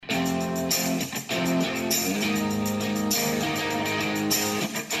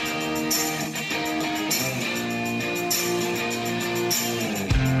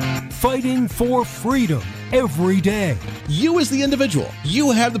fighting for freedom every day. You as the individual,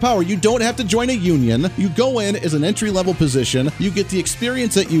 you have the power. You don't have to join a union. You go in as an entry-level position. You get the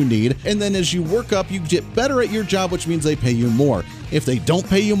experience that you need. And then as you work up, you get better at your job, which means they pay you more. If they don't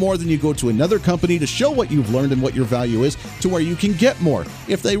pay you more, then you go to another company to show what you've learned and what your value is to where you can get more.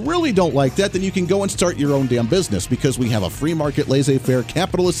 If they really don't like that, then you can go and start your own damn business because we have a free market, laissez-faire,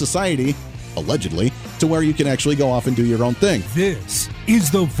 capitalist society, allegedly, to where you can actually go off and do your own thing. This is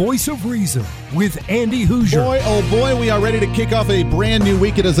the Voice of Reason with Andy Hoosier. Boy, oh boy, we are ready to kick off a brand new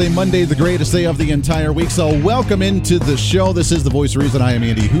week. It is a Monday, the greatest day of the entire week. So welcome into the show. This is the Voice of Reason. I am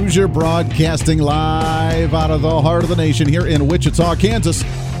Andy Hoosier, broadcasting live out of the heart of the nation here in Wichita, Kansas.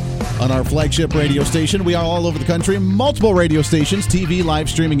 On our flagship radio station. We are all over the country, multiple radio stations, TV, live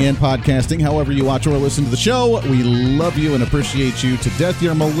streaming, and podcasting. However you watch or listen to the show, we love you and appreciate you to death.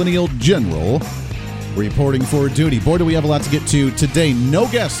 Your millennial general reporting for duty. Boy, do we have a lot to get to today. No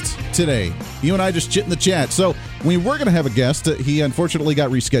guest today. You and I just chit in the chat. So we were going to have a guest. He unfortunately got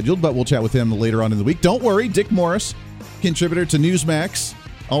rescheduled, but we'll chat with him later on in the week. Don't worry, Dick Morris, contributor to Newsmax,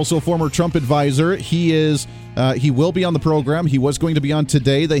 also former Trump advisor. He will be on the program. He was going to be on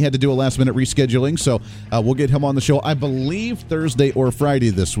today. They had to do a last-minute rescheduling, so we'll get him on the show, I believe, Thursday or Friday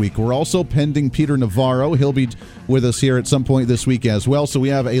this week. We're also pending Peter Navarro. He'll be with us here at some point this week as well. So we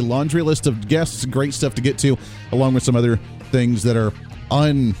have a laundry list of guests, great stuff to get to, along with some other things that are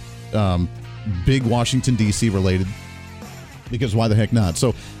big Washington, D.C. related. Because why the heck not?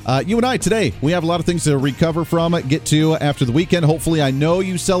 So you and I today, we have a lot of things to recover from, get to after the weekend. Hopefully, I know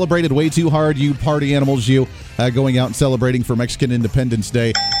you celebrated way too hard, you party animals, you going out and celebrating for Mexican Independence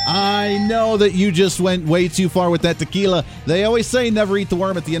Day. I know that you just went way too far with that tequila. They always say never eat the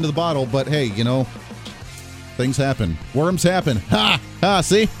worm at the end of the bottle, but hey, you know, things happen. Worms happen.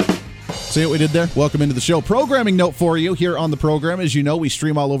 See? See what we did there? Welcome into the show. Programming note for you here on the program. As you know, we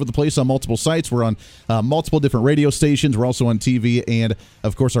stream all over the place on multiple sites. We're on multiple different radio stations. We're also on TV and,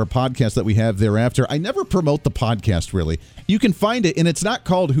 of course, our podcast that we have thereafter. I never promote the podcast, really. You can find it, and it's not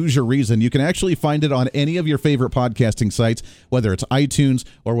called Hoosier Reason. You can actually find it on any of your favorite podcasting sites, whether it's iTunes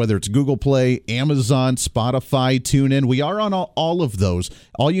or whether it's Google Play, Amazon, Spotify, TuneIn. We are on all of those.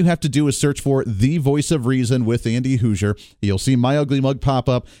 All you have to do is search for The Voice of Reason with Andy Hoosier. You'll see my ugly mug pop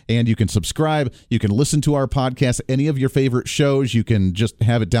up, and you can subscribe. You can listen to our podcast, any of your favorite shows. You can just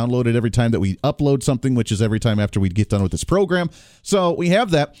have it downloaded every time that we upload something, which is every time after we get done with this program. So we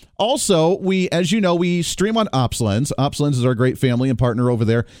have that. Also, as you know, we stream on OpsLens. OpsLens is our great family and partner over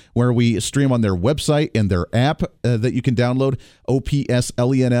there, where we stream on their website and their app that you can download,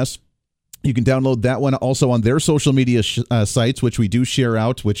 OPSLENS. You can download that one also on their social media sites, which we do share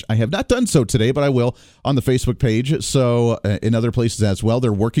out, which I have not done so today, but I will on the Facebook page. So in other places as well.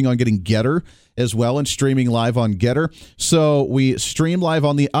 They're working on getting Getter as well and streaming live on Getter. So we stream live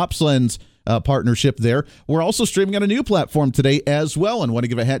on the OpsLens partnership there. We're also streaming on a new platform today as well, and want to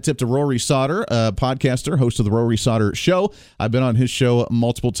give a hat tip to Rory Sauter, podcaster, host of the Rory Sauter Show. I've been on his show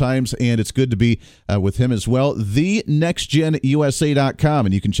multiple times, and it's good to be with him as well. TheNextGenUSA.com,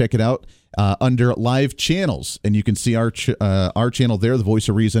 and you can check it out under live channels, and you can see our channel there, The Voice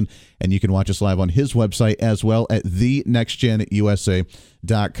of Reason, and you can watch us live on his website as well at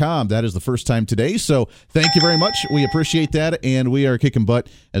TheNextGenUSA.com. That is the first time today, so thank you very much. We appreciate that, and we are kicking butt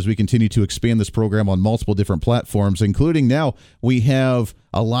as we continue to expand this program on multiple different platforms, including now we have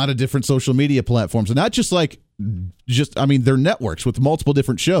a lot of different social media platforms, and not they're networks with multiple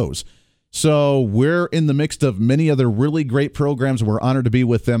different shows. So we're in the mix of many other really great programs, and we're honored to be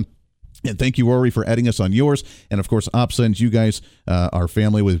with them. And thank you, Rory, for adding us on yours. And, of course, OpsLens, you guys are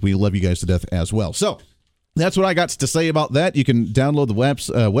family. We love you guys to death as well. So that's what I got to say about that. You can download the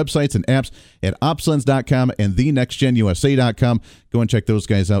websites and apps at OpsLens.com and TheNextGenUSA.com. Go and check those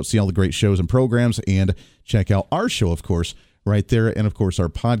guys out, see all the great shows and programs, and check out our show, of course, right there, and, of course, our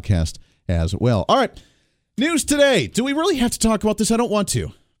podcast as well. All right, news today. Do we really have to talk about this? I don't want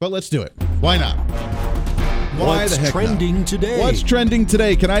to, but let's do it. Why not? What's trending today? What's trending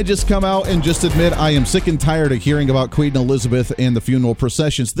today? Can I just come out and just admit I am sick and tired of hearing about Queen Elizabeth and the funeral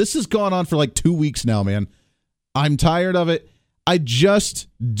processions. This has gone on for like 2 weeks now, man. I'm tired of it. I just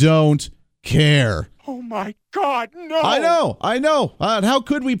don't care. Oh, my God, no. I know. How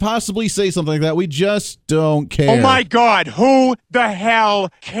could we possibly say something like that? We just don't care. Oh, my God, who the hell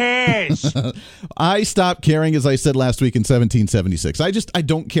cares? I stopped caring, as I said last week, in 1776. I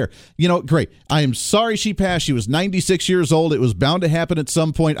don't care. You know, great. I am sorry she passed. She was 96 years old. It was bound to happen at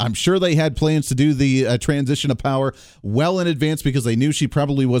some point. I'm sure they had plans to do the transition of power well in advance because they knew she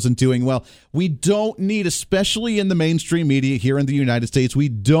probably wasn't doing well. We don't need, especially in the mainstream media here in the United States, we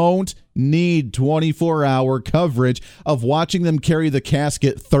don't need 24-hour more coverage of watching them carry the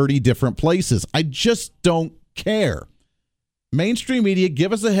casket 30 different places. I just don't care. Mainstream media,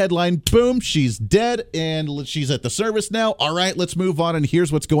 give us a headline, boom, she's dead, and she's at the service now. All right, let's move on, and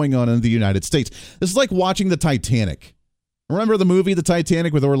here's what's going on in the United States. This is like watching the Titanic. Remember the movie The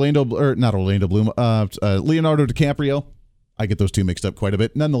Titanic with Leonardo DiCaprio? I get those two mixed up quite a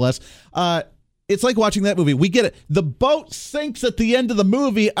bit. Nonetheless, it's like watching that movie. We get it. The boat sinks at the end of the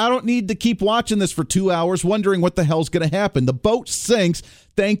movie. I don't need to keep watching this for 2 hours wondering what the hell's going to happen. The boat sinks.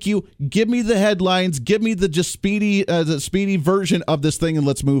 Thank you. Give me the headlines. Give me the speedy version of this thing, and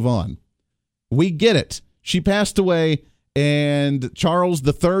let's move on. We get it. She passed away, and Charles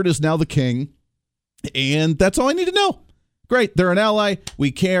III is now the king, and that's all I need to know. Great. They're an ally.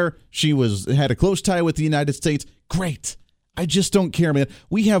 We care. She had a close tie with the United States. Great. I just don't care, man.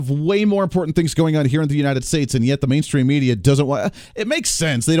 We have way more important things going on here in the United States, and yet the mainstream media doesn't want. It makes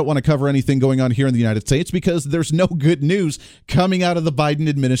sense. They don't want to cover anything going on here in the United States because there's no good news coming out of the Biden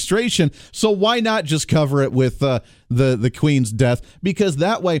administration. So why not just cover it with the Queen's death? Because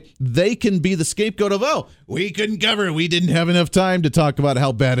that way they can be the scapegoat of, oh, we couldn't cover it. We didn't have enough time to talk about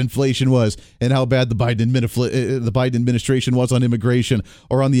how bad inflation was and how bad the Biden administration was on immigration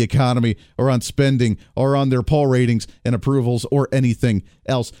or on the economy or on spending or on their poll ratings and approvals or anything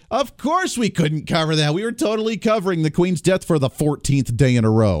else. Of course we couldn't cover that. We were totally covering the Queen's death for the 14th day in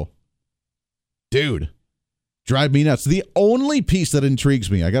a row. Dude, drive me nuts. The only piece that intrigues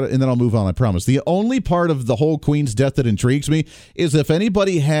me, and then I'll move on, I promise. The only part of the whole Queen's death that intrigues me is if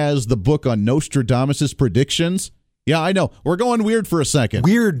anybody has the book on Nostradamus' predictions. Yeah, I know. We're going weird for a second.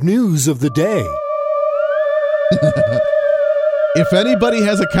 Weird news of the day. If anybody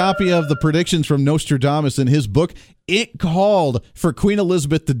has a copy of the predictions from Nostradamus in his book, it called for Queen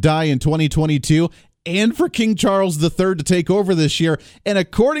Elizabeth to die in 2022 and for King Charles III to take over this year. And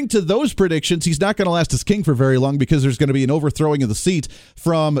according to those predictions, he's not going to last as king for very long because there's going to be an overthrowing of the seat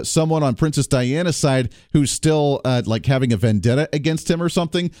from someone on Princess Diana's side who's still having a vendetta against him or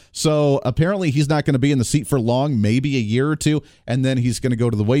something. So apparently he's not going to be in the seat for long, maybe a year or two, and then he's going to go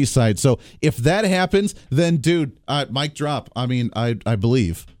to the wayside. So if that happens, then dude, mic drop. I mean, I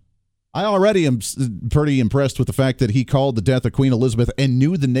believe. I already am pretty impressed with the fact that he called the death of Queen Elizabeth and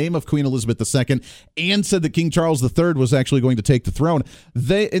knew the name of Queen Elizabeth II and said that King Charles III was actually going to take the throne.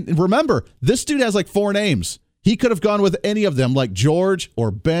 Remember, this dude has like 4 names. He could have gone with any of them, like George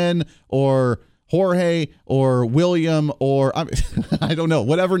or Ben or Jorge or William or I don't know,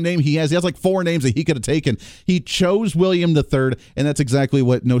 whatever name he has. He has like 4 names that he could have taken. He chose William III, and that's exactly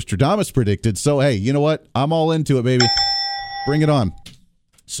what Nostradamus predicted. So, hey, you know what? I'm all into it, baby. Bring it on.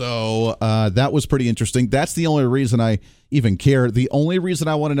 So that was pretty interesting. That's the only reason I even care. The only reason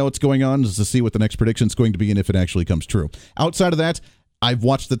I want to know what's going on is to see what the next prediction is going to be and if it actually comes true. Outside of that, I've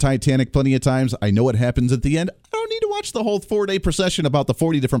watched the Titanic plenty of times. I know what happens at the end. I don't need to watch the whole 4-day procession about the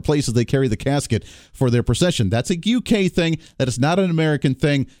 40 different places they carry the casket for their procession. That's a UK thing. That is not an American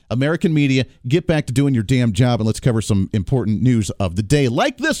thing. American media, get back to doing your damn job and let's cover some important news of the day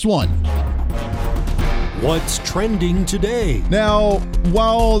like this one. What's trending today? Now,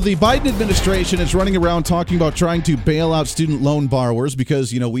 while the Biden administration is running around talking about trying to bail out student loan borrowers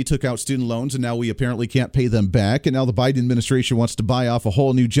because, we took out student loans and now we apparently can't pay them back, and now the Biden administration wants to buy off a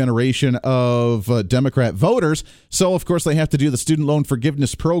whole new generation of Democrat voters, so of course they have to do the student loan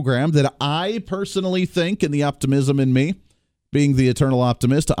forgiveness program that I personally think, and the optimism in me, being the eternal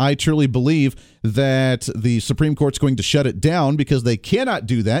optimist, I truly believe that the Supreme Court's going to shut it down because they cannot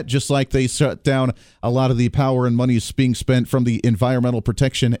do that, just like they shut down a lot of the power and money being spent from the Environmental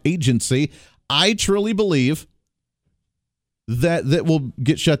Protection Agency. I truly believe that will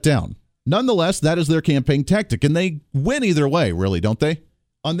get shut down. Nonetheless, that is their campaign tactic, and they win either way, really, don't they?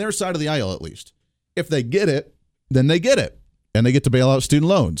 On their side of the aisle, at least. If they get it, then they get it, and they get to bail out student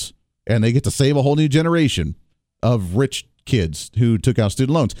loans, and they get to save a whole new generation of rich kids who took out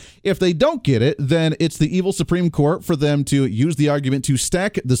student loans. If they don't get it, then it's the evil Supreme Court for them to use the argument to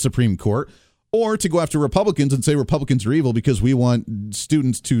stack the Supreme Court or to go after Republicans and say Republicans are evil because we want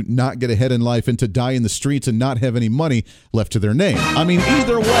students to not get ahead in life and to die in the streets and not have any money left to their name. I mean,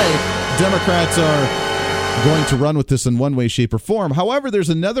 either way, Democrats are going to run with this in one way, shape, or form. However, there's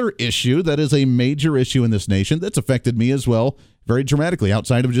another issue that is a major issue in this nation that's affected me as well, very dramatically,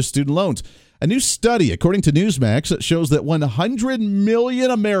 outside of just student loans. A new study, according to Newsmax, shows that 100 million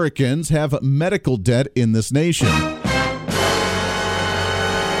Americans have medical debt in this nation.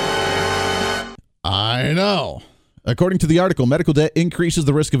 I know. According to the article, medical debt increases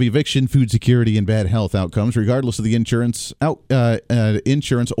the risk of eviction, food security, and bad health outcomes, regardless of the insurance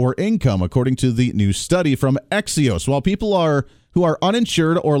or income, according to the new study from Axios. While people who are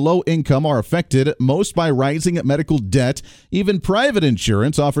uninsured or low income are affected most by rising medical debt, even private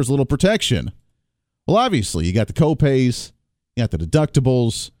insurance offers little protection. Well, obviously, you got the copays, you got the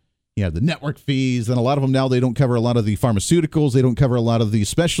deductibles, you have the network fees, and a lot of them now, they don't cover a lot of the pharmaceuticals. They don't cover a lot of the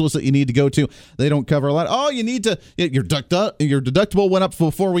specialists that you need to go to. They don't cover a lot. Oh, you need to, your deductible went up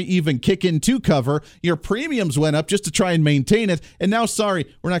before we even kick in to cover. Your premiums went up just to try and maintain it. And now,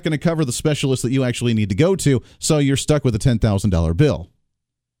 sorry, we're not going to cover the specialist that you actually need to go to. So you're stuck with a $10,000 bill.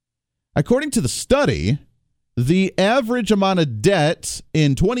 According to the study, the average amount of debt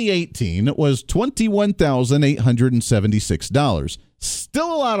in 2018 was $21,876.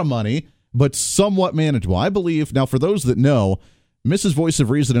 Still a lot of money, but somewhat manageable. I believe, now for those that know, Mrs. Voice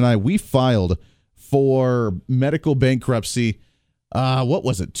of Reason and I, we filed for medical bankruptcy, what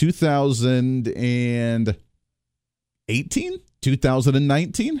was it, 2018?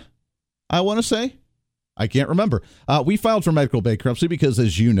 2019, I want to say? I can't remember. We filed for medical bankruptcy because,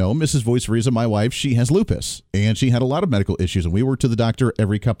 as you know, Mrs. Voice of Reason, my wife, she has lupus, and she had a lot of medical issues, and we were to the doctor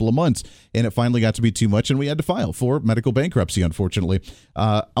every couple of months, and it finally got to be too much, and we had to file for medical bankruptcy, unfortunately.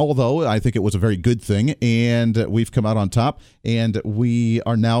 Although I think it was a very good thing, and we've come out on top, and we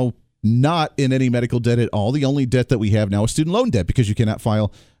are now not in any medical debt at all. The only debt that we have now is student loan debt, because you cannot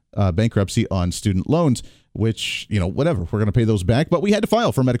file bankruptcy on student loans, which, whatever, we're going to pay those back. But we had to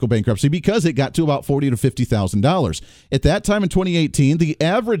file for medical bankruptcy because it got to about $40,000 to $50,000. At that time in 2018, the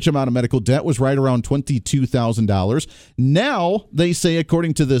average amount of medical debt was right around $22,000. Now, they say,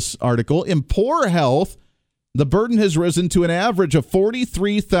 according to this article, in poor health, the burden has risen to an average of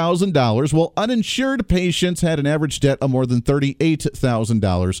 $43,000, while uninsured patients had an average debt of more than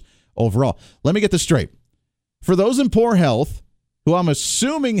 $38,000 overall. Let me get this straight. For those in poor health, who I'm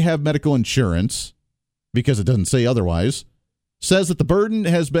assuming have medical insurance, because it doesn't say otherwise, says that the burden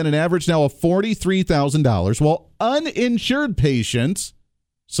has been an average now of $43,000, while uninsured patients,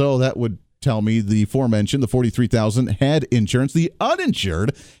 so that would tell me the aforementioned, the $43,000 had insurance, the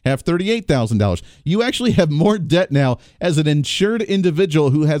uninsured have $38,000. You actually have more debt now as an insured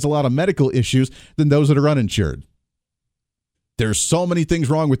individual who has a lot of medical issues than those that are uninsured. There's so many things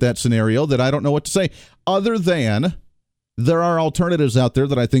wrong with that scenario that I don't know what to say, other than there are alternatives out there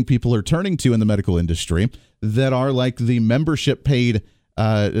that I think people are turning to in the medical industry that are like the membership paid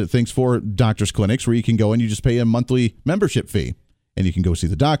things for doctors' clinics, where you can go and you just pay a monthly membership fee. And you can go see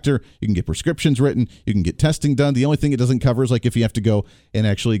the doctor, you can get prescriptions written, you can get testing done. The only thing it doesn't cover is like if you have to go and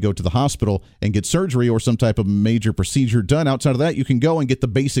actually go to the hospital and get surgery or some type of major procedure done. Outside of that, you can go and get the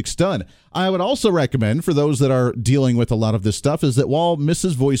basics done. I would also recommend, for those that are dealing with a lot of this stuff, is that while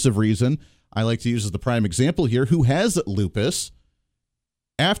Mrs. Voice of Reason, I like to use as the prime example here, who has lupus,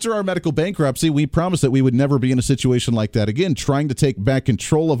 after our medical bankruptcy, we promised that we would never be in a situation like that again, trying to take back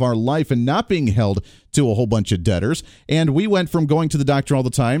control of our life and not being held to a whole bunch of debtors. And we went from going to the doctor all the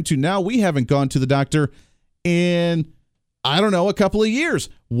time to now we haven't gone to the doctor in, a couple of years.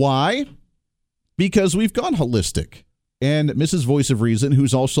 Why? Because we've gone holistic. And Mrs. Voice of Reason,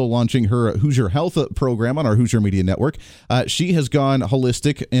 who's also launching her Hoosier Health program on our Hoosier Media Network, she has gone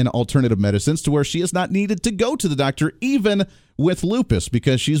holistic in alternative medicines to where she has not needed to go to the doctor even with lupus,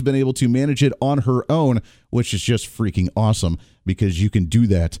 because she's been able to manage it on her own, which is just freaking awesome because you can do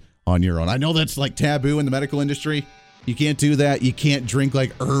that on your own. I know that's like taboo in the medical industry. You can't do that. You can't drink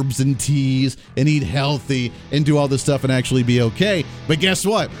like herbs and teas and eat healthy and do all this stuff and actually be okay. But guess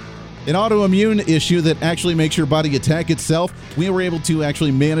what? An autoimmune issue that actually makes your body attack itself, we were able to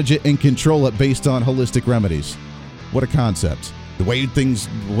actually manage it and control it based on holistic remedies. What a concept. The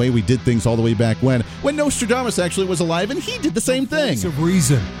way we did things all the way back when Nostradamus actually was alive and he did the same thing. Voice of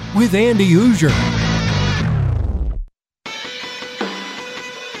Reason with Andy Hoosier.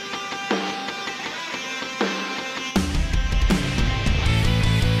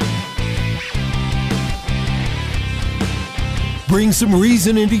 Bring some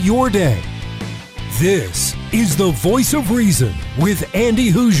reason into your day. This is the Voice of Reason with Andy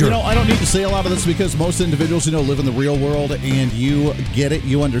Hoosier. I don't need to say a lot of this because most individuals, live in the real world and you get it,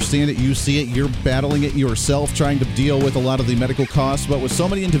 you understand it, you see it, you're battling it yourself, trying to deal with a lot of the medical costs. But with so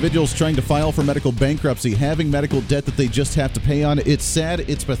many individuals trying to file for medical bankruptcy, having medical debt that they just have to pay on, it's sad,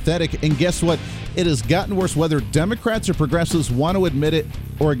 it's pathetic. And guess what? It has gotten worse, whether Democrats or progressives want to admit it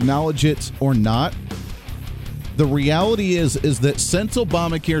or acknowledge it or not. The reality is that since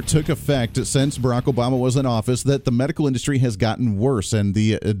Obamacare took effect, since Barack Obama was in office, that the medical industry has gotten worse and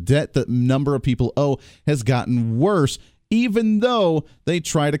the debt that number of people owe has gotten worse. even though they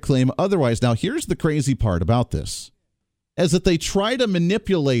try to claim otherwise. Now, here's the crazy part about this, is that they try to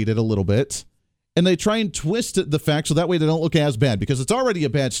manipulate it a little bit, and they try and twist the facts so that way they don't look as bad, because it's already a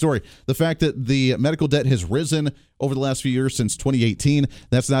bad story. The fact that the medical debt has risen over the last few years since 2018,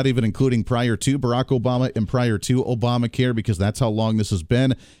 that's not even including prior to Barack Obama and prior to Obamacare, because that's how long this has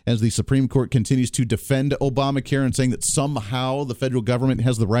been, as the Supreme Court continues to defend Obamacare and saying that somehow the federal government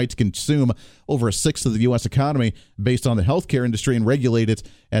has the right to consume over a sixth of the U.S. economy based on the healthcare industry and regulate it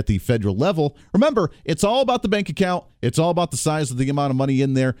at the federal level. Remember, it's all about the bank account. It's all about the size of the amount of money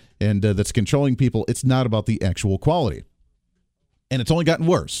in there and that's controlling people. It's not about the actual quality. And it's only gotten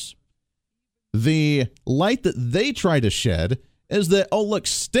worse. The light that they try to shed is that, oh, look,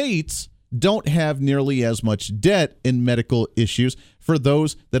 states don't have nearly as much debt in medical issues for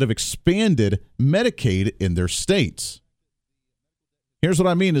those that have expanded Medicaid in their states. Here's what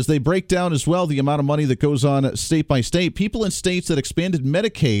I mean is they break down as well the amount of money that goes on state by state. People in states that expanded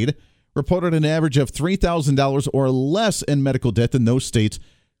Medicaid reported an average of $3,000 or less in medical debt than those states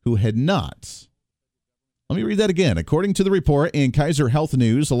who had not. Let me read that again. According to the report in Kaiser Health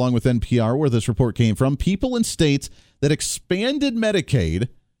News, along with NPR, where this report came from, people in states that expanded Medicaid,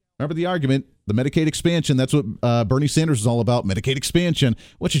 remember the argument, the Medicaid expansion, that's what Bernie Sanders is all about, Medicaid expansion,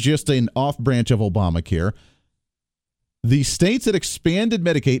 which is just an off-branch of Obamacare. The states that expanded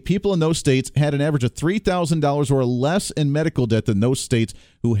Medicaid, people in those states had an average of $3,000 or less in medical debt than those states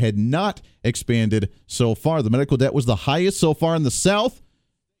who had not expanded so far. The medical debt was the highest so far in the South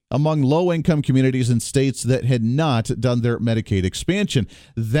among low-income communities in states that had not done their Medicaid expansion.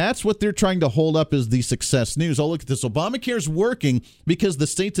 That's what they're trying to hold up as the success news. Oh, look at this. Obamacare's working because the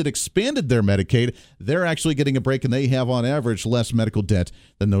states that expanded their Medicaid, they're actually getting a break, and they have, on average, less medical debt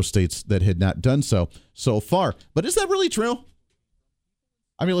than those states that had not done so far. But is that really true?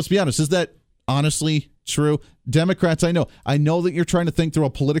 I mean, let's be honest. Is that honestly true? Democrats, I know that you're trying to think through a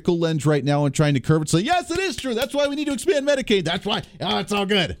political lens right now and trying to curve it. Say, yes, it is true. That's why we need to expand Medicaid. That's why. Oh, it's all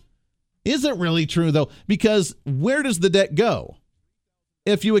good. Is it really true, though? Because where does the debt go?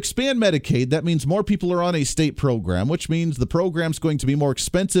 If you expand Medicaid, that means more people are on a state program, which means the program's going to be more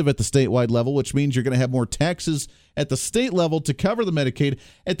expensive at the statewide level, which means you're going to have more taxes at the state level to cover the Medicaid.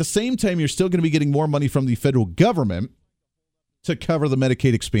 At the same time, you're still going to be getting more money from the federal government to cover the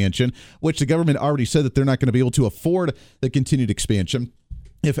Medicaid expansion, which the government already said that they're not going to be able to afford the continued expansion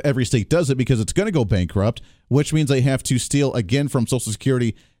if every state does it, because it's going to go bankrupt, which means they have to steal again from Social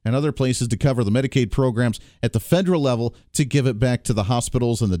Security and other places to cover the Medicaid programs at the federal level to give it back to the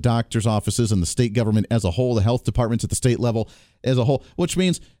hospitals and the doctors' offices and the state government as a whole, the health departments at the state level as a whole, which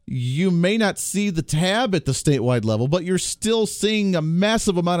means you may not see the tab at the statewide level, but you're still seeing a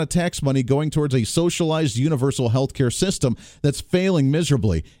massive amount of tax money going towards a socialized universal health care system that's failing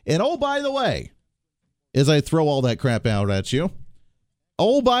miserably. And oh, by the way, as I throw all that crap out at you,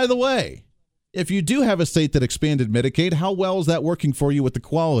 oh, by the way, if you do have a state that expanded Medicaid, how well is that working for you with the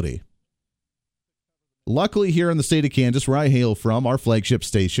quality? Luckily, here in the state of Kansas, where I hail from, our flagship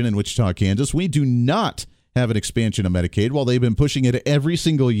station in Wichita, Kansas, we do not have an expansion of Medicaid, while they've been pushing it every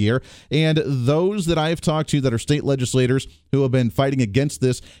single year. And those that I have talked to that are state legislators who have been fighting against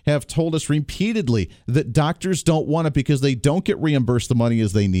this have told us repeatedly that doctors don't want it because they don't get reimbursed the money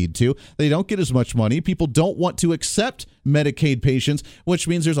as they need to. They don't get as much money. People don't want to accept Medicaid patients, which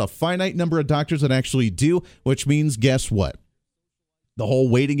means there's a finite number of doctors that actually do, which means, guess what? The whole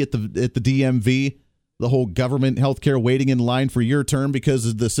waiting at the DMV, the whole government healthcare waiting in line for your turn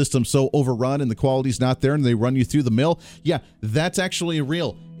because the system's so overrun and the quality's not there and they run you through the mill. Yeah, that's actually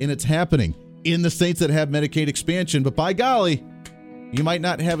real, and it's happening in the states that have Medicaid expansion. But by golly, you might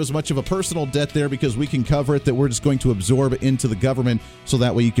not have as much of a personal debt there because we can cover it, that we're just going to absorb it into the government so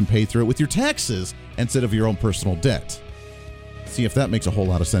that way you can pay through it with your taxes instead of your own personal debt. See if that makes a whole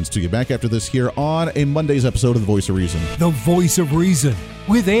lot of sense to you. Back after this here on a Monday's episode of The Voice of Reason. The Voice of Reason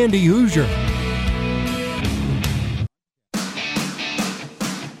with Andy Hoosier.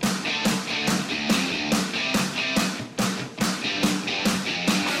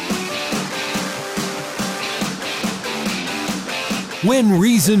 When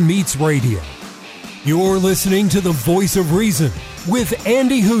Reason Meets Radio. You're listening to The Voice of Reason with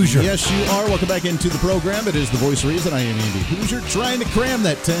Andy Hoosier. Yes, you are. Welcome back into the program. It is The Voice of Reason. I am Andy Hoosier, trying to cram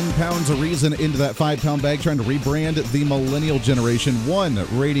that 10 pounds of reason into that 5-pound bag, trying to rebrand the millennial generation, one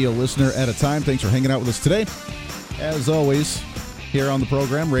radio listener at a time. Thanks for hanging out with us today. As always, here on the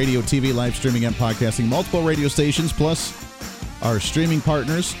program, radio, TV, live streaming, and podcasting, multiple radio stations, plus our streaming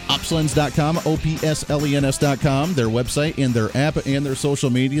partners, opslens.com, OPSLENS.com, their website and their app and their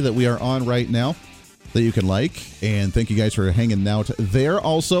social media that we are on right now. that you can like. And thank you guys for hanging out there.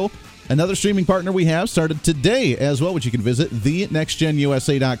 Also, another streaming partner we have started today as well, which you can visit,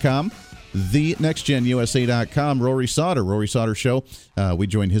 thenextgenusa.com. thenextgenusa.com. Rory Sauter Show. We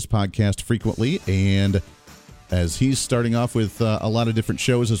join his podcast frequently, and as he's starting off with a lot of different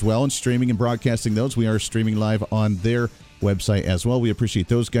shows as well and streaming and broadcasting those, we are streaming live on their website as well. We appreciate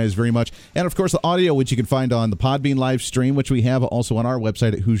those guys very much. And of course, the audio, which you can find on the Podbean live stream, which we have also on our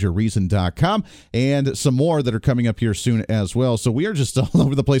website at HoosierReason.com, and some more that are coming up here soon as well. So we are just all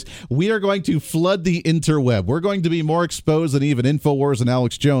over the place. We are going to flood the interweb. We're going to be more exposed than even InfoWars and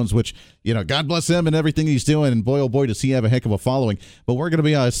Alex Jones, which, you know, God bless him and everything he's doing. And boy, oh boy, does he have a heck of a following. But we're going to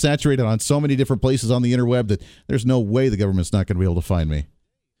be saturated on so many different places on the interweb that there's no way the government's not going to be able to find me.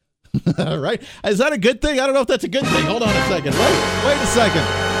 Right? Is that a good thing? I don't know if that's a good thing. Hold on a second. Wait a second.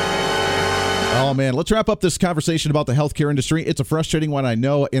 Oh, man. Let's wrap up this conversation about the healthcare industry. It's a frustrating one, I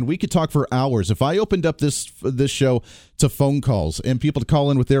know, and we could talk for hours. If I opened up this show to phone calls and people to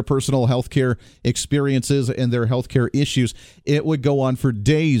call in with their personal healthcare experiences and their healthcare issues, it would go on for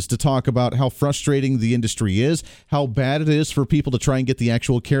days to talk about how frustrating the industry is, how bad it is for people to try and get the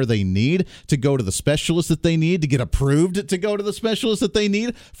actual care they need, to go to the specialist that they need, to get approved to go to the specialist that they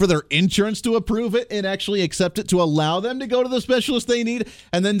need, for their insurance to approve it and actually accept it to allow them to go to the specialist they need,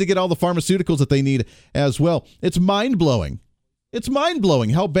 and then to get all the pharmaceuticals that they need as well. It's mind-blowing. It's mind-blowing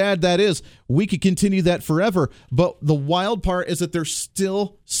how bad that is. We could continue that forever, but the wild part is that they're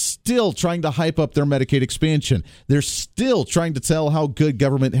still trying to hype up their Medicaid expansion. They're still trying to tell how good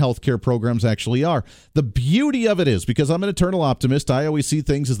government health care programs actually are. The beauty of it is, because I'm an eternal optimist, I always see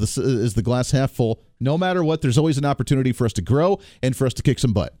things as the glass half full. No matter what, there's always an opportunity for us to grow and for us to kick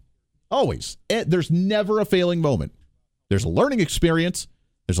some butt. Always. There's never a failing moment. There's a learning experience.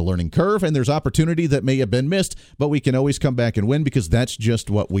 There's a learning curve, and there's opportunity that may have been missed, but we can always come back and win because that's just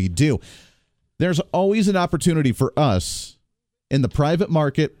what we do. There's always an opportunity for us in the private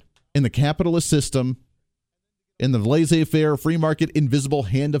market, in the capitalist system, in the laissez-faire, free market, invisible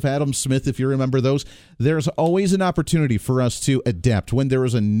hand of Adam Smith, if you remember those. There's always an opportunity for us to adapt. When there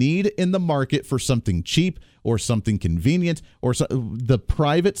is a need in the market for something cheap or something convenient, or the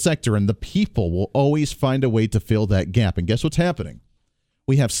private sector and the people will always find a way to fill that gap. And guess what's happening?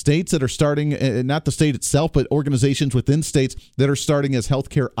 We have states that are starting, not the state itself, but organizations within states that are starting as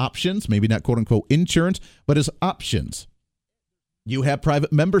healthcare options, maybe not quote-unquote insurance, but as options. You have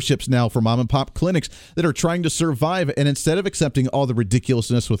private memberships now for mom-and-pop clinics that are trying to survive, and instead of accepting all the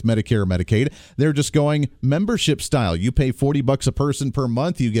ridiculousness with Medicare or Medicaid, they're just going membership style. You pay $40 a person per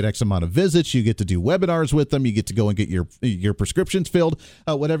month, you get X amount of visits, you get to do webinars with them, you get to go and get your prescriptions filled,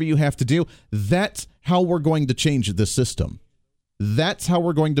 whatever you have to do. That's how we're going to change this system. That's how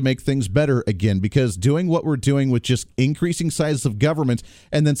we're going to make things better again, because doing what we're doing with just increasing size of government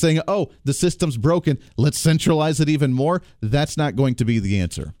and then saying, oh, the system's broken, let's centralize it even more, that's not going to be the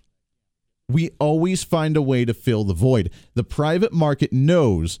answer. We always find a way to fill the void. The private market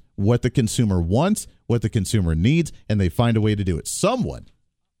knows what the consumer wants, what the consumer needs, and they find a way to do it. Someone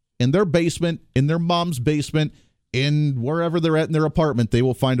in their basement, in their mom's basement, in wherever they're at in their apartment, they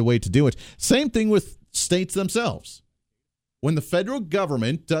will find a way to do it. Same thing with states themselves. When the federal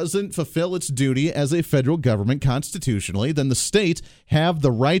government doesn't fulfill its duty as a federal government constitutionally, then the states have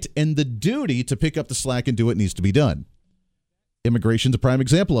the right and the duty to pick up the slack and do what needs to be done. Immigration's a prime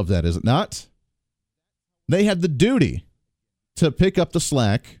example of that, is it not? They have the duty to pick up the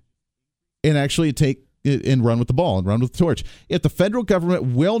slack and actually take and run with the ball and run with the torch. If the federal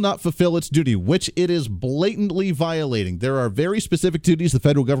government will not fulfill its duty, which it is blatantly violating, there are very specific duties the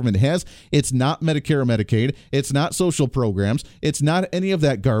federal government has. It's not Medicare or Medicaid. It's not social programs. It's not any of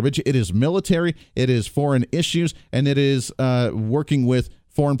that garbage. It is military. It is foreign issues, and it is working with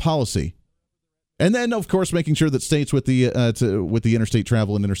foreign policy. And then, of course, making sure that states with the interstate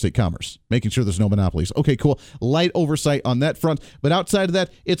travel and interstate commerce, making sure there's no monopolies. Okay, cool. Light oversight on that front. But outside of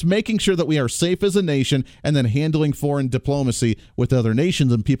that, it's making sure that we are safe as a nation and then handling foreign diplomacy with other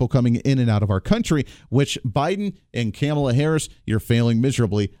nations and people coming in and out of our country, which Biden and Kamala Harris, you're failing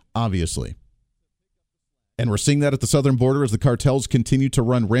miserably, obviously. And we're seeing that at the southern border as the cartels continue to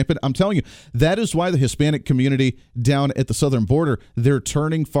run rampant. I'm telling you, that is why the Hispanic community down at the southern border, they're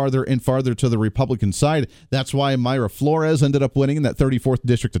turning farther and farther to the Republican side. That's why Mayra Flores ended up winning in that 34th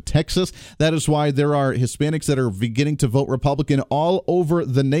district of Texas. That is why there are Hispanics that are beginning to vote Republican all over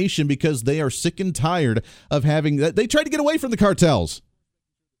the nation, because they are sick and tired of having – they tried to get away from the cartels.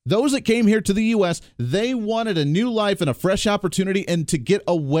 Those that came here to the U.S., they wanted a new life and a fresh opportunity and to get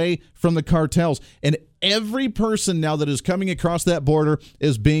away from the cartels. And every person now that is coming across that border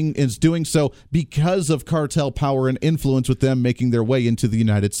is doing so because of cartel power and influence with them making their way into the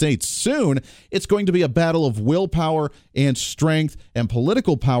United States. Soon, it's going to be a battle of willpower and strength and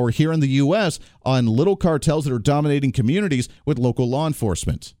political power here in the U.S. on little cartels that are dominating communities with local law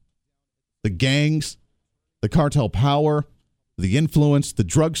enforcement. The gangs, the cartel power, the influence, the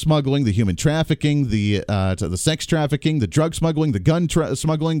drug smuggling, the human trafficking, the sex trafficking, the drug smuggling, the gun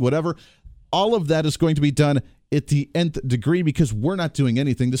smuggling, whatever, all of that is going to be done at the nth degree because we're not doing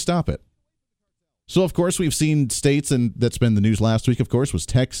anything to stop it. So, of course, we've seen states, and that's been the news last week, of course, was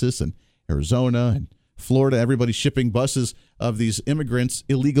Texas and Arizona and Florida. Everybody shipping buses of these immigrants,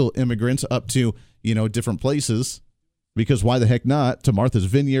 illegal immigrants, up to, different places. Because why the heck not, to Martha's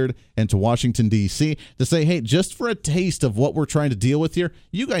Vineyard and to Washington, D.C., to say, hey, just for a taste of what we're trying to deal with here,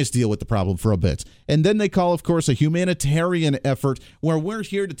 you guys deal with the problem for a bit. And then they call, of course, a humanitarian effort where we're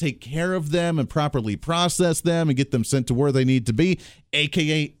here to take care of them and properly process them and get them sent to where they need to be,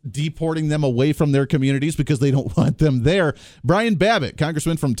 a.k.a. deporting them away from their communities because they don't want them there. Brian Babbitt,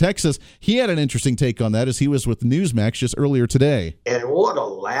 congressman from Texas, he had an interesting take on that as he was with Newsmax just earlier today. And what a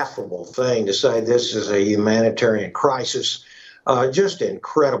laughable thing to say this is a humanitarian crisis. Just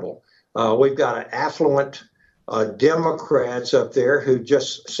incredible. We've got affluent Democrats up there who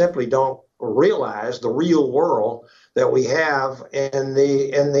just simply don't realize the real world that we have at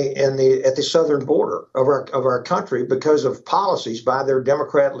the southern border of our country because of policies by their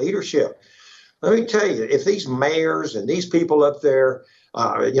Democrat leadership. Let me tell you, if these mayors and these people up there,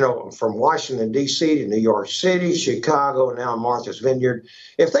 from Washington, D.C. to New York City, Chicago, and now Martha's Vineyard,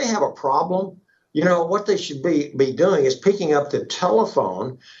 if they have a problem, what they should be doing is picking up the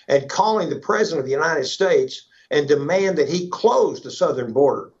telephone and calling the president of the United States and demand that he close the southern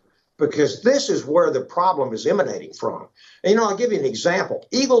border, because this is where the problem is emanating from. And, I'll give you an example.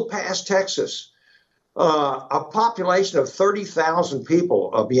 Eagle Pass, Texas, a population of 30,000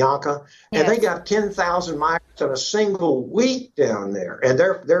 people, Bianca, and they got 10,000 migrants in a single week down there. And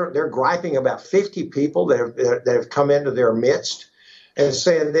they're griping about 50 people that have come into their midst and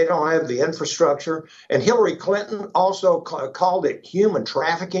saying they don't have the infrastructure. And Hillary Clinton also called it human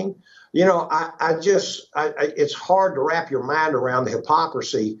trafficking. It's hard to wrap your mind around the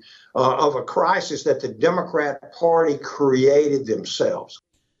hypocrisy of a crisis that the Democrat Party created themselves.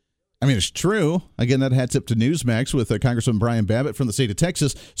 I mean, it's true. Again, that hat tip to Newsmax with Congressman Brian Babbitt from the state of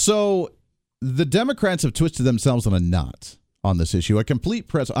Texas. So the Democrats have twisted themselves in a knot on this issue. A complete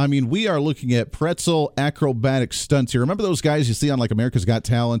pretzel. I mean, we are looking at pretzel acrobatic stunts here. Remember those guys you see on like America's Got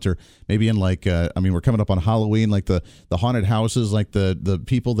Talent, or maybe in like, we're coming up on Halloween, like the haunted houses, like the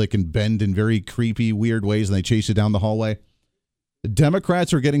people that can bend in very creepy, weird ways and they chase you down the hallway. The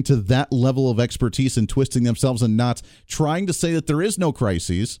Democrats are getting to that level of expertise and twisting themselves in knots, trying to say that there is no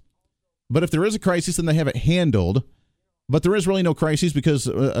crisis. But if there is a crisis, then they have it handled. But there is really no crisis because,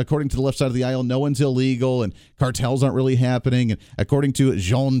 according to the left side of the aisle, no one's illegal and cartels aren't really happening. And according to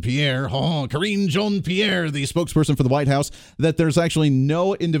Karine Jean-Pierre, the spokesperson for the White House, that there's actually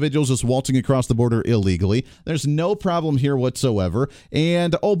no individuals just waltzing across the border illegally. There's no problem here whatsoever.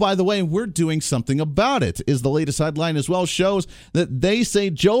 And, oh, by the way, we're doing something about it, is the latest headline as well, shows that they say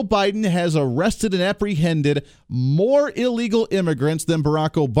Joe Biden has arrested and apprehended more illegal immigrants than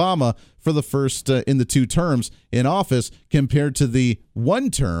Barack Obama for the first in the 2 terms in office compared to the 1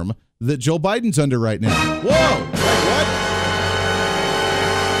 term that Joe Biden's under right now. Whoa!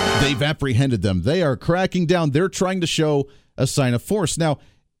 What? They've apprehended them. They are cracking down. They're trying to show a sign of force. Now,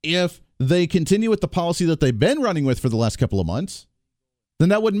 if they continue with the policy that they've been running with for the last couple of months, then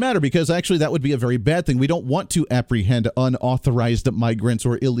that wouldn't matter, because actually that would be a very bad thing. We don't want to apprehend unauthorized migrants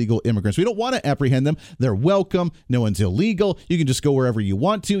or illegal immigrants. We don't want to apprehend them. They're welcome. No one's illegal. You can just go wherever you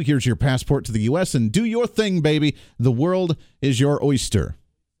want to. Here's your passport to the U.S. and do your thing, baby. The world is your oyster.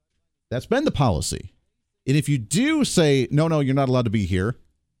 That's been the policy. And if you do say, no, you're not allowed to be here,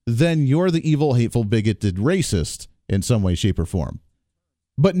 then you're the evil, hateful, bigoted racist in some way, shape, or form.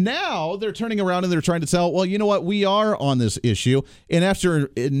 But now they're turning around and they're trying to tell, well, you know what, we are on this issue. And after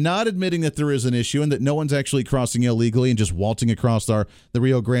not admitting that there is an issue and that no one's actually crossing illegally and just waltzing across the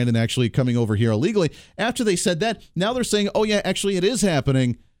Rio Grande and actually coming over here illegally, after they said that, now they're saying, oh, yeah, actually it is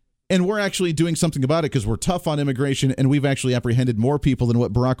happening. And we're actually doing something about it because we're tough on immigration and we've actually apprehended more people than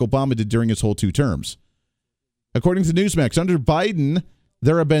what Barack Obama did during his whole 2 terms. According to Newsmax, under Biden,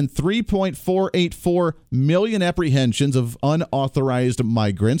 there have been 3.484 million apprehensions of unauthorized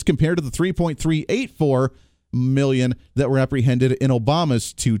migrants compared to the 3.384 million that were apprehended in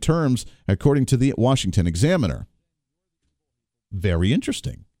Obama's 2 terms, according to the Washington Examiner. Very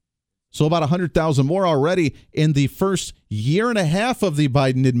interesting. So about 100,000 more already in the first year and a half of the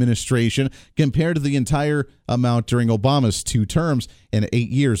Biden administration compared to the entire amount during Obama's 2 terms and 8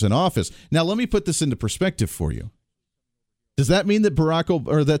 years in office. Now, let me put this into perspective for you. Does that mean that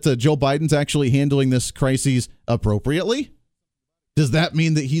Joe Biden's actually handling this crisis appropriately? Does that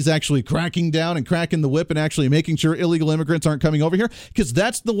mean that he's actually cracking down and cracking the whip and actually making sure illegal immigrants aren't coming over here? Because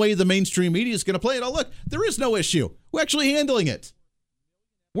that's the way the mainstream media is going to play it. Oh, look, there is no issue. We're actually handling it.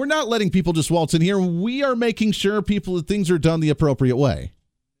 We're not letting people just waltz in here. We are making sure that things are done the appropriate way.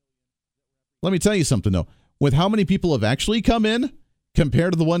 Let me tell you something, though. With how many people have actually come in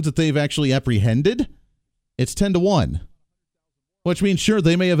compared to the ones that they've actually apprehended, it's 10-1. Which means, sure,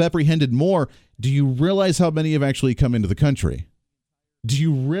 they may have apprehended more. Do you realize how many have actually come into the country? Do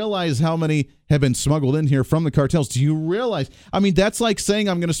you realize how many have been smuggled in here from the cartels? Do you realize? I mean, that's like saying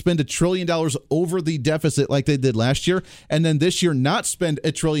I'm going to spend $1 trillion over the deficit like they did last year, and then this year not spend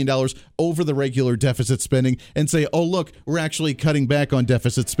 $1 trillion over the regular deficit spending and say, oh, look, we're actually cutting back on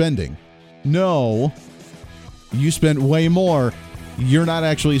deficit spending. No, you spent way more. You're not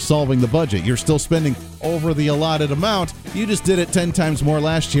actually solving the budget. You're still spending over the allotted amount. You just did it 10 times more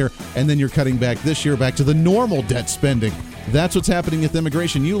last year, and then you're cutting back this year back to the normal debt spending. That's what's happening with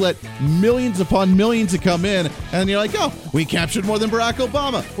immigration. You let millions upon millions to come in, and you're like, oh, we captured more than Barack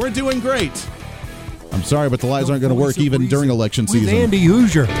Obama. We're doing great. I'm sorry, but the lies aren't going to work even during election season. With Andy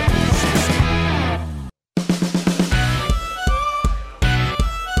Hoosier.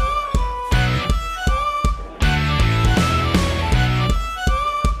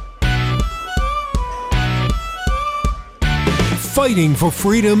 Fighting for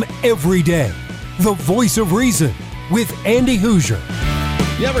freedom every day. The voice of reason with Andy Hoosier.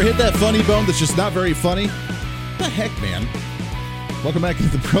 You ever hit that funny bone that's just not very funny? The heck, man. Welcome back to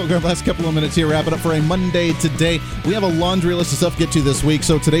the program. Last couple of minutes here. Wrap it up for a Monday today. We have a laundry list of stuff to get to this week,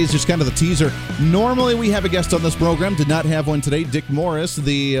 so today's just kind of the teaser. Normally, we have a guest on this program. Did not have one today. Dick Morris,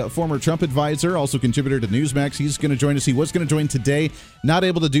 the former Trump advisor, also contributor to Newsmax. He's going to join us. He was going to join today. Not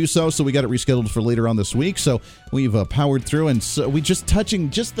able to do so we got it rescheduled for later on this week. So we've powered through, and so we just touching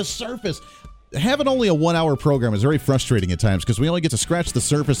just the surface. Having only a 1-hour program is very frustrating at times because we only get to scratch the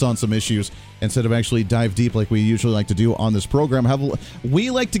surface on some issues instead of actually dive deep like we usually like to do on this program.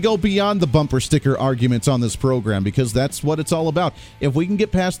 We like to go beyond the bumper sticker arguments on this program because that's what it's all about. If we can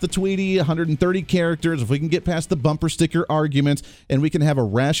get past the Tweety 130 characters, if we can get past the bumper sticker arguments, and we can have a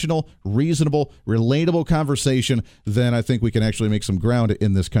rational, reasonable, relatable conversation, then I think we can actually make some ground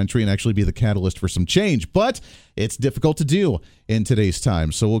in this country and actually be the catalyst for some change. But it's difficult to do in today's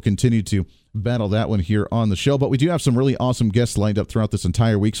time, so we'll continue to battle that one here on the show. But we do have some really awesome guests lined up throughout this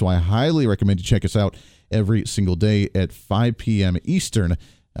entire week, so I highly recommend you check us out every single day at 5 p.m. Eastern,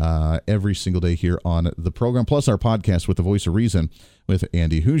 every single day here on the program, plus our podcast with the Voice of Reason with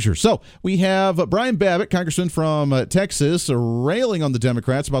Andy Hoosier. So we have Brian Babbitt, congressman from Texas, railing on the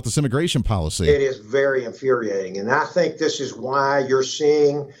Democrats about this immigration policy. It is very infuriating, and I think this is why you're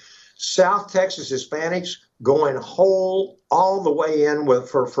seeing South Texas Hispanics going all the way in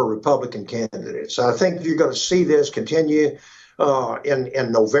for Republican candidates. I think you're going to see this continue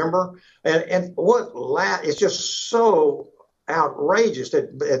in November. And it's just so outrageous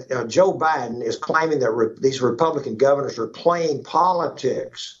that Joe Biden is claiming that these Republican governors are playing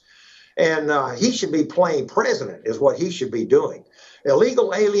politics. And he should be playing president is what he should be doing.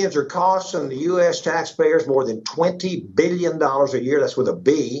 Illegal aliens are costing the U.S. taxpayers more than $20 billion a year. That's with a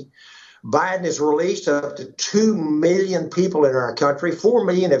B. Biden has released up to 2 million people in our country. 4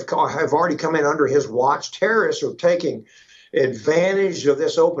 million have already come in under his watch. Terrorists are taking advantage of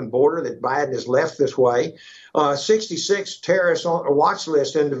this open border that Biden has left this way. 66 terrorists on a watch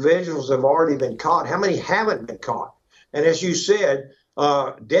list individuals have already been caught. How many haven't been caught? And as you said,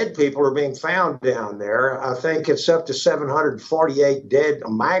 dead people are being found down there. I think it's up to 748 dead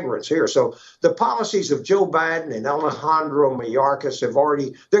migrants here. So the policies of Joe Biden and Alejandro Mayorkas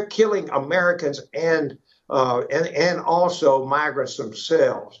they're killing Americans and also migrants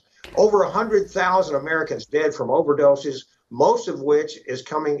themselves. Over 100,000 Americans dead from overdoses, most of which is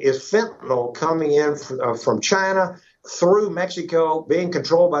fentanyl coming in from China through Mexico, being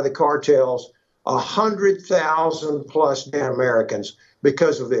controlled by the cartels. 100,000 plus dead Americans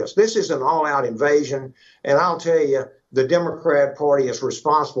because of this. This is an all-out invasion, and I'll tell you, the Democrat Party is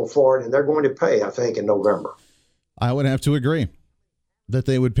responsible for it, and they're going to pay, I think, in November. I would have to agree. that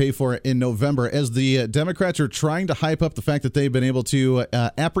they would pay for it in November, as the Democrats are trying to hype up the fact that they've been able to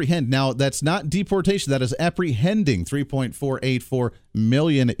apprehend. Now, that's not deportation. That is apprehending 3.484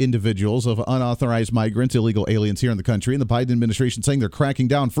 million individuals of unauthorized migrants, illegal aliens here in the country. And the Biden administration saying they're cracking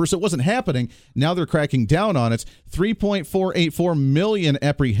down. First, it wasn't happening. Now they're cracking down on it. 3.484 million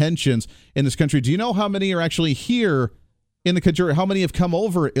apprehensions in this country. Do you know how many are actually here in the country, or how many have come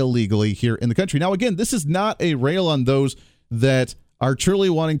over illegally here in the country? Now, again, this is not a rail on those that are truly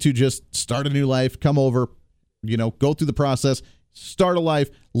wanting to just start a new life, come over, go through the process, start a life,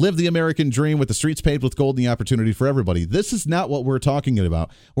 live the American dream with the streets paved with gold and the opportunity for everybody. This is not what we're talking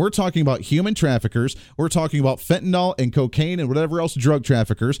about. We're talking about human traffickers. We're talking about fentanyl and cocaine and whatever else drug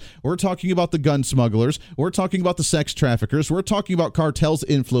traffickers. We're talking about the gun smugglers. We're talking about the sex traffickers. We're talking about cartels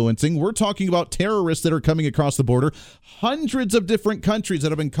influencing. We're talking about terrorists that are coming across the border. Hundreds of different countries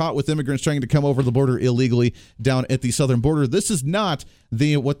that have been caught with immigrants trying to come over the border illegally down at the southern border. This is not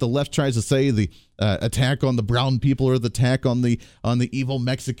what the left tries to say, the attack on the brown people or the attack on the evil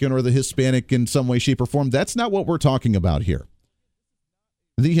Mexican or the Hispanic in some way, shape, or form. That's not what we're talking about here.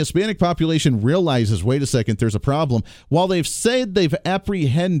 The Hispanic population realizes, wait a second, there's a problem. While they've said they've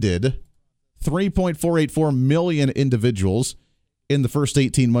apprehended 3.484 million individuals in the first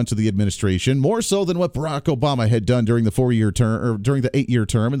 18 months of the administration, more so than what Barack Obama had done during the 4-year term, or during the 8-year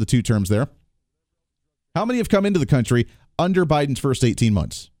term and the 2 terms there. How many have come into the country under Biden's first 18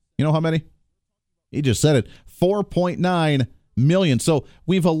 months? You know how many? He just said it, 4.9 million. So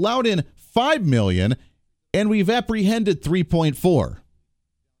we've allowed in 5 million and we've apprehended 3.4.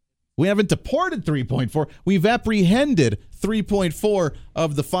 We haven't deported 3.4. We've apprehended 3.4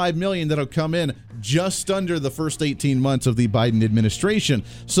 of the 5 million that'll come in just under the first 18 months of the Biden administration.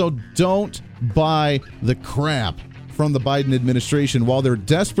 So don't buy the crap from the Biden administration. While they're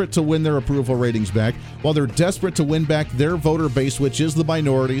desperate to win their approval ratings back, while they're desperate to win back their voter base, which is the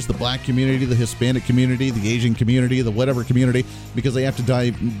minorities, the black community, the Hispanic community, the Asian community, the whatever community, because they have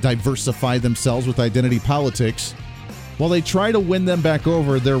to diversify themselves with identity politics. While they try to win them back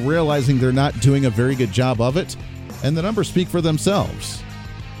over, they're realizing they're not doing a very good job of it, and the numbers speak for themselves.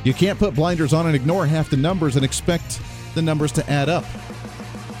 You can't put blinders on and ignore half the numbers and expect the numbers to add up.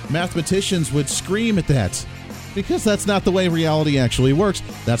 Mathematicians would scream at that, because that's not the way reality actually works.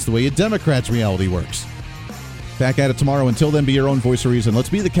 That's the way a Democrat's reality works. Back at it tomorrow. Until then, be your own voice of reason. Let's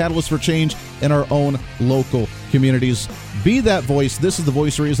be the catalyst for change in our own local communities. Be that voice. This is the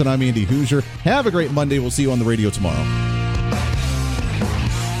Voice of Reason. I'm Andy Hoosier. Have a great Monday. We'll see you on the radio tomorrow.